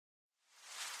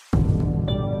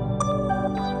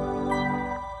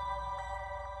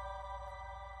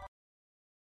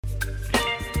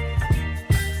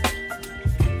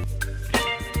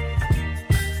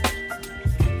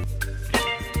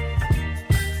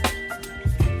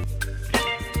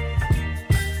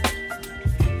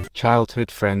Childhood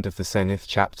friend of the Zenith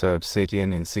chapter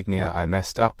obsidian insignia I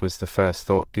messed up was the first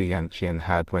thought Gu Yanqian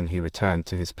had when he returned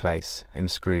to his place. I'm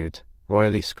screwed.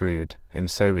 Royally screwed. I'm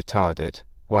so retarded.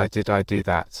 Why did I do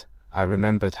that? I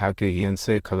remembered how Gu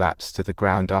Yansu collapsed to the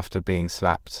ground after being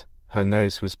slapped. Her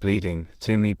nose was bleeding,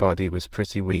 Toomey body was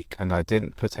pretty weak and I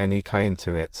didn't put any Kai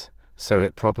into it, so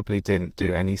it probably didn't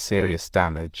do any serious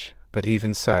damage. But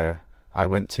even so, I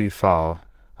went too far.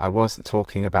 I wasn't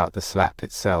talking about the slap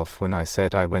itself when I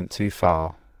said I went too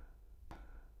far.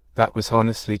 That was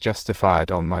honestly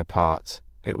justified on my part.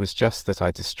 It was just that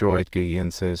I destroyed Gu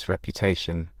Yansu's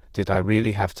reputation. Did I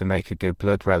really have to make a good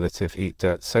blood relative eat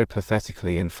dirt so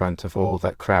pathetically in front of all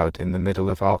that crowd in the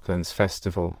middle of Auckland's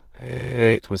festival?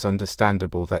 It was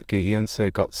understandable that Gu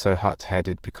Yansu got so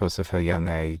hot-headed because of her young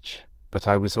age. But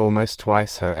I was almost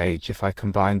twice her age if I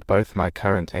combined both my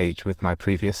current age with my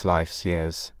previous life's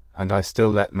years. And I still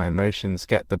let my emotions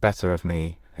get the better of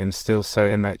me. I'm still so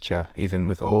immature, even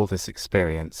with all this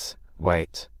experience.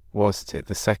 Wait, wasn't it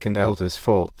the second elder's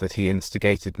fault that he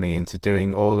instigated me into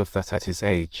doing all of that at his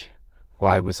age?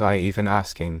 Why was I even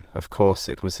asking? Of course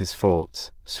it was his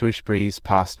fault. Swoosh breeze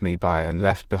passed me by and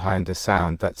left behind a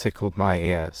sound that tickled my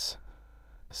ears.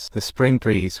 The spring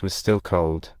breeze was still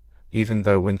cold. Even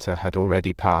though winter had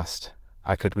already passed,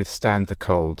 I could withstand the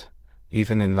cold.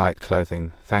 Even in light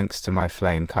clothing, thanks to my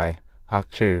flame Kai.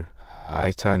 Achoo!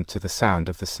 I turned to the sound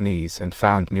of the sneeze and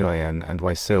found Nguyen and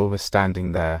Waisilva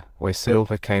standing there.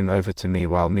 Waisilva came over to me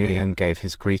while Nguyen gave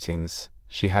his greetings.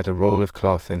 She had a roll of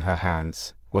cloth in her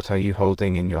hands. What are you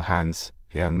holding in your hands?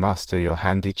 Young master, your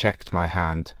handy checked my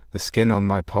hand. The skin on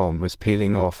my palm was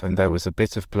peeling off and there was a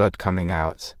bit of blood coming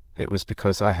out. It was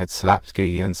because I had slapped Gu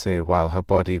Yansu while her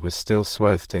body was still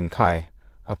swathed in Kai.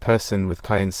 A person with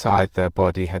Kai inside their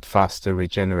body had faster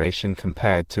regeneration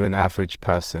compared to an average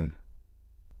person.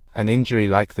 An injury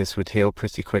like this would heal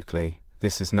pretty quickly.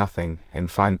 This is nothing. I'm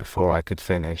fine. Before I could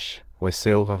finish,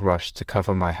 Waisilva rushed to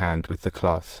cover my hand with the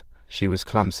cloth. She was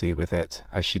clumsy with it,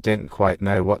 as she didn't quite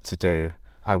know what to do.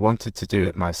 I wanted to do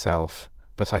it myself,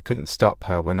 but I couldn't stop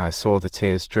her when I saw the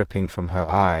tears dripping from her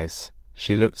eyes.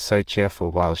 She looked so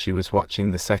cheerful while she was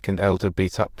watching the second elder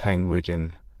beat up Peng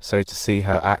Wujin. So to see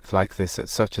her act like this at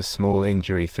such a small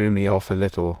injury threw me off a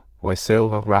little.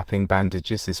 Waisilva wrapping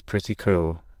bandages is pretty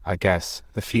cool, I guess.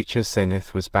 The future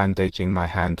Zenith was bandaging my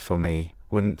hand for me.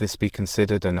 Wouldn't this be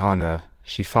considered an honor?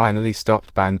 She finally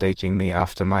stopped bandaging me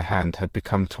after my hand had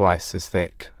become twice as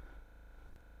thick.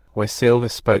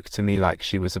 Waisilva spoke to me like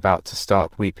she was about to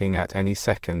start weeping at any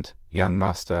second. Young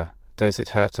master, does it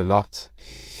hurt a lot?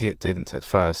 It didn't at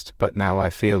first, but now I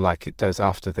feel like it does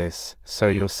after this. So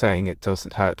you're saying it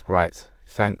doesn't hurt, right?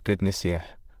 Thank goodness, yeah.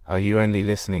 Are you only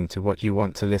listening to what you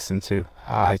want to listen to?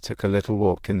 I took a little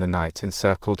walk in the night and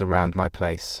circled around my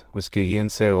place. Was Gu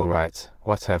Yansu alright?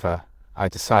 Whatever. I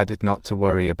decided not to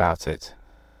worry about it.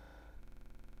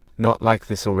 Not like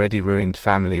this already ruined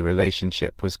family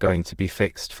relationship was going to be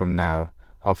fixed from now.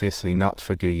 Obviously not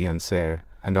for Gu Yansu,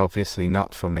 and obviously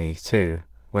not for me too.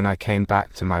 When I came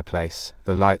back to my place,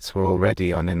 the lights were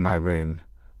already on in my room.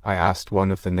 I asked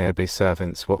one of the nearby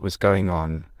servants what was going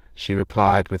on. She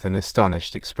replied with an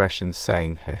astonished expression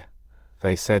saying,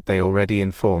 They said they already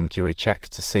informed you. I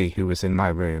checked to see who was in my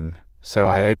room. So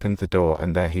I opened the door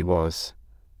and there he was.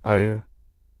 Oh?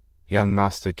 Young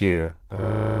Master Gu.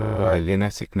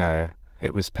 Lunatic, no.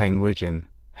 It was Peng Wujin.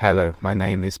 Hello, my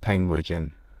name is Peng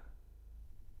Wujin.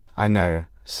 I know,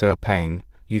 Sir Peng.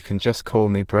 You can just call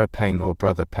me Bro Peng or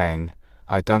Brother Peng.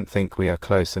 I don't think we are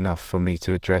close enough for me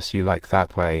to address you like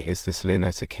that way. Is this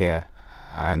lunatic here?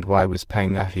 And why was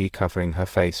Peng Ahi covering her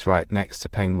face right next to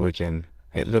Peng Wujin?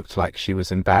 It looked like she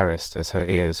was embarrassed as her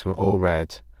ears were all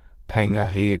red. Peng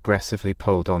Ahi aggressively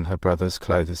pulled on her brother's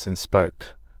clothes and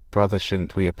spoke. Brother,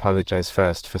 shouldn't we apologize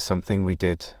first for something we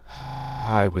did?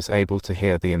 I was able to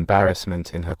hear the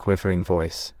embarrassment in her quivering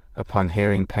voice. Upon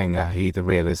hearing Peng Ahi, the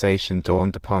realization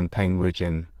dawned upon Peng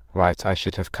Wujin. Right, I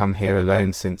should have come here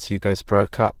alone since you guys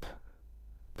broke up.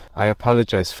 I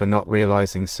apologize for not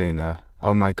realizing sooner.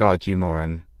 Oh my god, you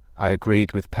moron. I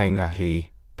agreed with Peng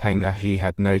Ahi. Peng Ahi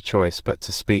had no choice but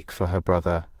to speak for her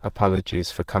brother.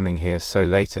 Apologies for coming here so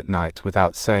late at night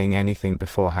without saying anything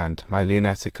beforehand. My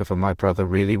lunatic of my brother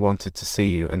really wanted to see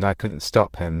you and I couldn't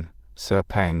stop him. Sir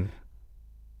Peng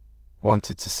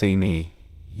wanted to see me.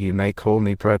 You may call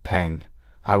me Bro Peng.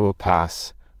 I will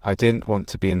pass. I didn't want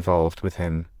to be involved with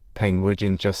him. Peng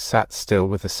Wujin just sat still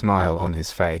with a smile on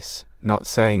his face, not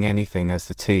saying anything as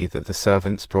the tea that the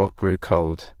servants brought grew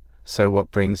cold. So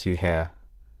what brings you here?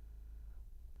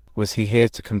 Was he here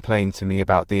to complain to me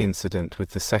about the incident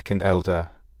with the second elder?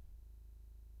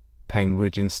 Peng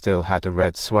Wujin still had a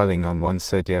red swelling on one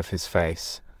side of his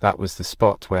face. That was the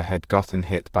spot where he'd gotten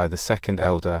hit by the second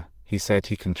elder. He said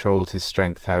he controlled his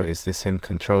strength. How is this him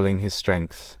controlling his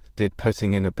strength? Did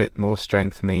putting in a bit more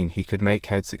strength mean he could make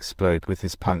heads explode with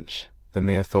his punch? The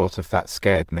mere thought of that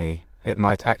scared me. It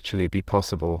might actually be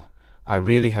possible. I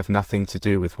really have nothing to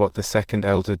do with what the second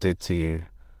elder did to you.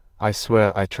 I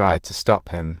swear I tried to stop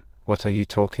him. What are you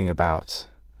talking about?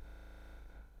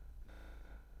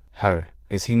 How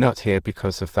is he not here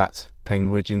because of that? Peng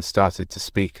Wujin started to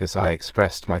speak as I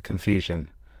expressed my confusion.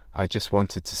 I just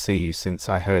wanted to see you since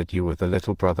I heard you were the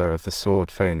little brother of the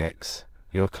Sword Phoenix.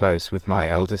 You're close with my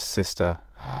eldest sister.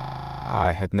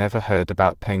 I had never heard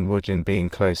about Peng Wujin being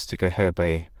close to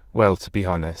Gehebe. Well, to be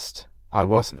honest, I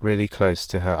wasn't really close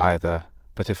to her either,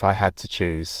 but if I had to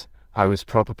choose, I was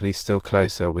probably still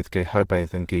closer with Gehebe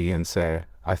than Guyanse.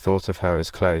 I thought of her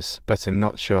as close, but I'm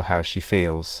not sure how she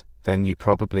feels. Then you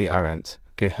probably aren't.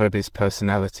 Gehebe's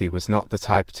personality was not the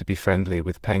type to be friendly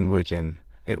with Peng Wujin.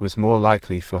 It was more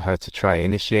likely for her to try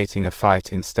initiating a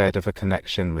fight instead of a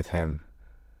connection with him.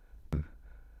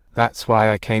 That's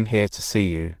why I came here to see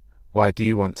you. Why do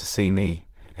you want to see me?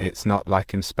 It's not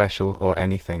like I'm special or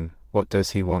anything. What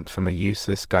does he want from a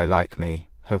useless guy like me?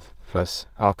 Plus,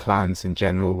 our clans in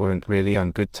general weren't really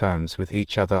on good terms with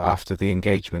each other after the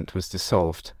engagement was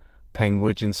dissolved. Peng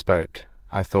Wujin spoke.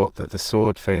 I thought that the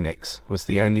Sword Phoenix was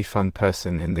the only fun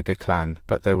person in the Ge clan,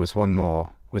 but there was one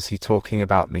more. Was he talking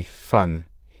about me? Fun?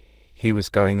 He was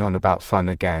going on about fun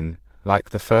again. Like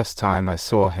the first time I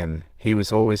saw him, he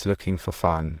was always looking for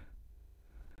fun.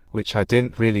 Which I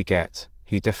didn't really get.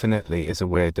 He definitely is a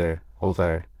weirdo,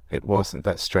 although it wasn't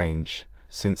that strange,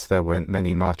 since there weren't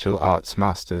many martial arts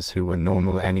masters who were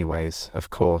normal anyways. Of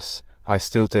course, I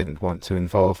still didn't want to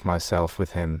involve myself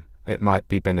with him. It might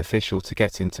be beneficial to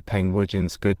get into Peng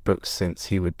Wujin's good books since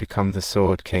he would become the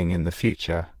Sword King in the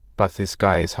future, but this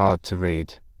guy is hard to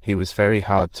read. He was very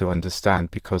hard to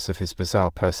understand because of his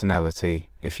bizarre personality.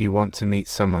 If you want to meet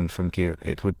someone from Gu,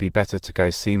 it would be better to go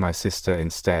see my sister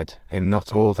instead. I'm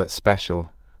not all that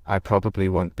special. I probably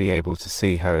won't be able to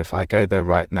see her if I go there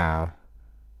right now.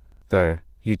 Though,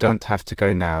 you don't have to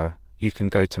go now, you can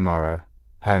go tomorrow.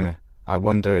 I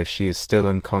wonder if she is still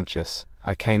unconscious.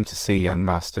 I came to see young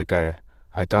Master Go.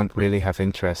 I don't really have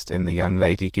interest in the young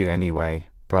lady Gu anyway.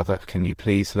 Brother, can you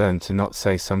please learn to not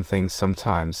say some things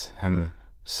sometimes?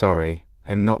 Sorry,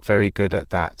 I'm not very good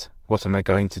at that. What am I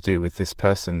going to do with this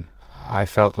person? I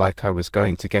felt like I was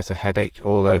going to get a headache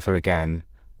all over again.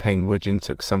 Peng Wujin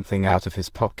took something out of his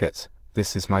pocket.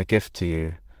 This is my gift to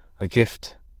you. A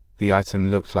gift? The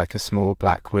item looked like a small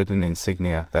black wooden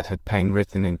insignia that had Peng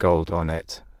written in gold on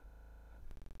it.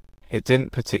 It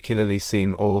didn't particularly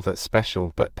seem all that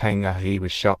special, but Peng Ahi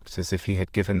was shocked as if he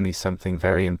had given me something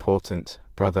very important.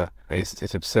 Brother, isn't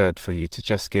it absurd for you to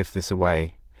just give this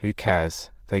away? Who cares?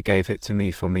 They gave it to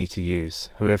me for me to use.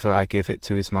 Whoever I give it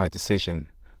to is my decision.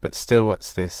 But still,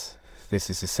 what's this? This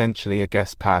is essentially a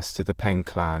guest pass to the Peng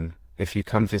clan. If you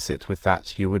come visit with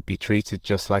that, you would be treated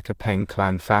just like a Peng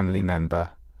clan family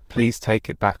member. Please take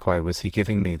it back. Why was he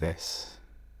giving me this?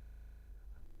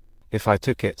 If I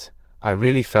took it, I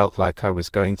really felt like I was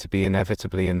going to be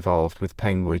inevitably involved with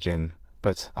Peng Wujin,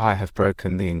 but I have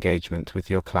broken the engagement with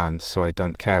your clan, so I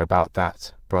don't care about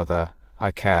that. Brother, I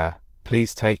care.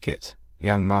 Please take it.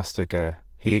 Young Master Ge.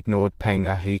 He ignored Peng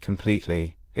Ahi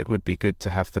completely. It would be good to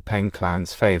have the Peng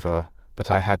clan's favor, but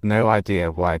I had no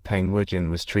idea why Peng Wujin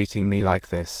was treating me like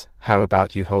this. How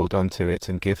about you hold on to it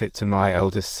and give it to my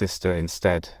eldest sister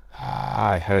instead?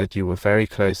 I heard you were very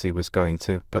close. He was going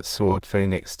to, but Sword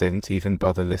Phoenix didn't even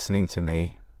bother listening to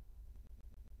me.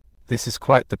 This is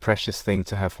quite the precious thing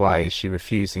to have. Why is she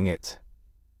refusing it?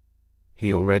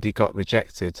 He already got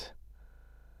rejected.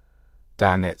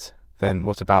 Damn it. Then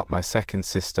what about my second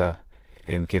sister?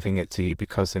 I'm giving it to you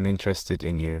because I'm interested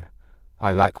in you.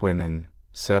 I like women,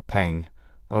 Sir Peng.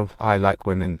 Oh, I like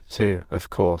women too, of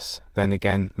course. Then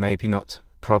again, maybe not.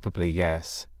 Probably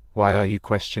yes. Why are you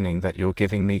questioning that? You're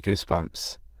giving me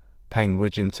goosebumps. Peng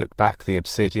Wujin took back the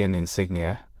obsidian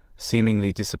insignia,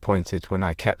 seemingly disappointed when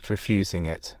I kept refusing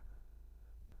it.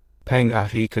 Peng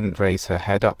Ahi couldn't raise her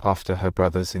head up after her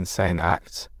brother's insane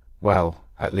act. Well,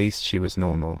 at least she was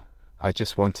normal. I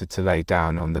just wanted to lay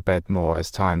down on the bed more as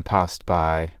time passed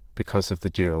by. Because of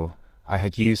the duel, I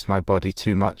had used my body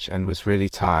too much and was really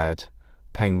tired.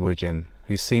 Peng Wujin,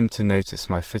 who seemed to notice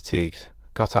my fatigue,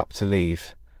 got up to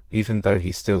leave. Even though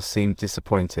he still seemed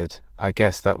disappointed, I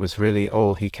guess that was really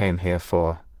all he came here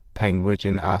for. Peng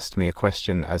Wujin asked me a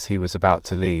question as he was about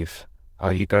to leave.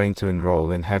 Are you going to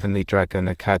enroll in Heavenly Dragon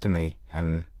Academy?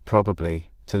 Probably.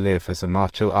 To live as a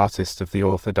martial artist of the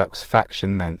Orthodox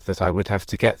faction meant that I would have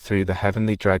to get through the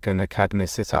Heavenly Dragon Academy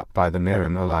set up by the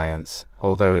Miram Alliance,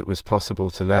 although it was possible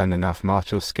to learn enough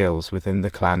martial skills within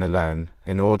the clan alone,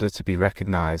 in order to be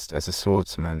recognized as a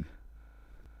swordsman.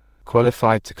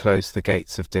 Qualified to close the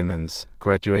gates of demons,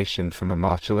 graduation from a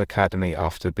martial academy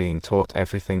after being taught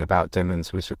everything about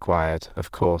demons was required.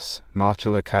 Of course,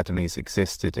 martial academies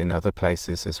existed in other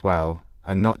places as well,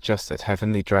 and not just at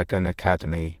Heavenly Dragon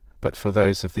Academy. But for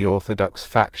those of the Orthodox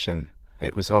faction,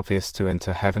 it was obvious to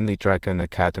enter Heavenly Dragon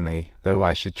Academy, though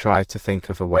I should try to think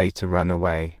of a way to run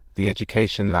away. The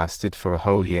education lasted for a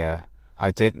whole year. I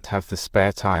didn't have the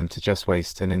spare time to just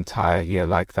waste an entire year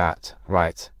like that.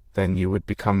 Right, then you would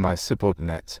become my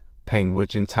subordinate. Peng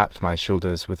Wujian tapped my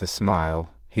shoulders with a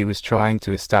smile. He was trying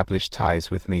to establish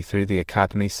ties with me through the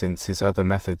academy since his other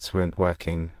methods weren't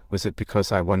working. Was it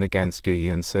because I won against Gu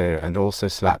Yunse and also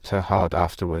slapped her hard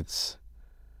afterwards?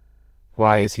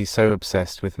 Why is he so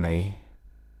obsessed with me?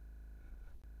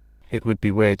 It would be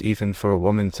weird even for a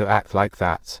woman to act like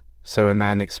that, so a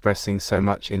man expressing so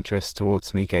much interest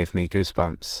towards me gave me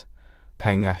goosebumps.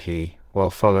 Peng Ahi, while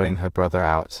following her brother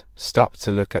out, stopped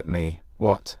to look at me.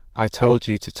 What? I told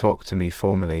you to talk to me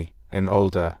formally. I'm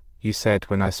older. You said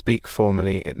when I speak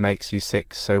formally it makes you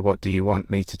sick, so what do you want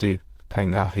me to do?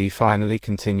 Peng Ahi finally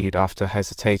continued after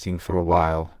hesitating for a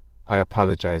while. I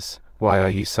apologize. Why are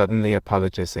you suddenly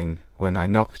apologizing? When I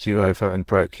knocked you over and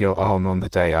broke your arm on the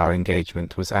day our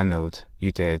engagement was annulled,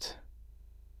 you did.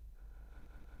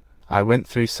 I went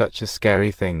through such a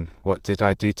scary thing. What did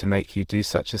I do to make you do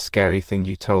such a scary thing?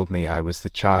 You told me I was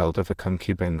the child of a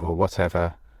concubine or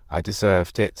whatever. I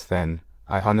deserved it then.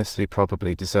 I honestly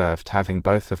probably deserved having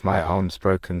both of my arms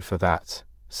broken for that.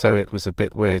 So it was a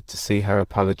bit weird to see her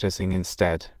apologizing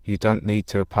instead. You don't need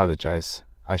to apologize.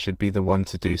 I should be the one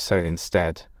to do so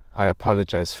instead. I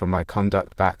apologize for my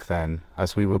conduct back then,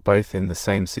 as we were both in the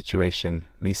same situation.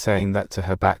 Me saying that to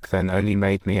her back then only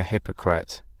made me a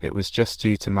hypocrite. It was just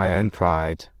due to my own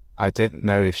pride. I didn't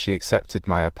know if she accepted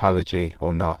my apology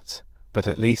or not, but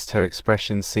at least her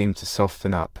expression seemed to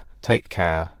soften up. Take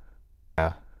care.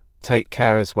 Take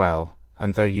care as well,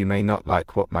 and though you may not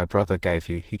like what my brother gave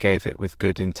you, he gave it with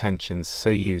good intentions, so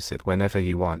use it whenever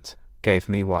you want. Gave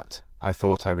me what? I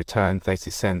thought I returned. They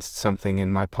sensed something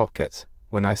in my pocket.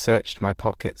 When I searched my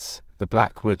pockets, the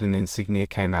black wooden insignia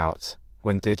came out.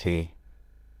 When did he?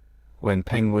 When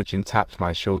Peng Wujian tapped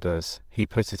my shoulders, he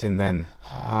put it in then.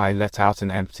 I let out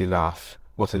an empty laugh.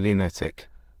 What a lunatic.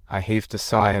 I heaved a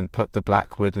sigh and put the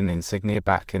black wooden insignia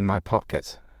back in my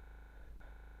pocket.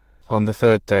 On the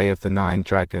third day of the 9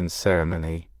 Dragons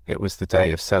ceremony, it was the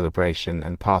day of celebration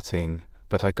and partying,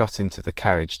 but I got into the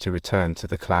carriage to return to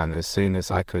the clan as soon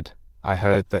as I could. I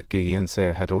heard that Gu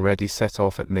Yunse had already set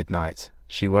off at midnight.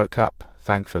 She woke up,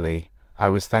 thankfully. I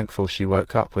was thankful she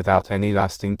woke up without any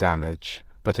lasting damage,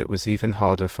 but it was even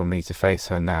harder for me to face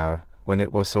her now, when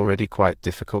it was already quite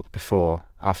difficult before.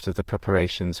 After the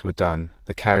preparations were done,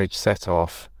 the carriage set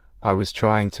off. I was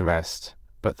trying to rest,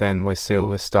 but then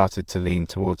Wuxia started to lean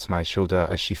towards my shoulder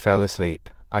as she fell asleep.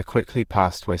 I quickly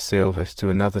passed Wuxia to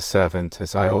another servant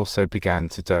as I also began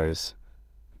to doze.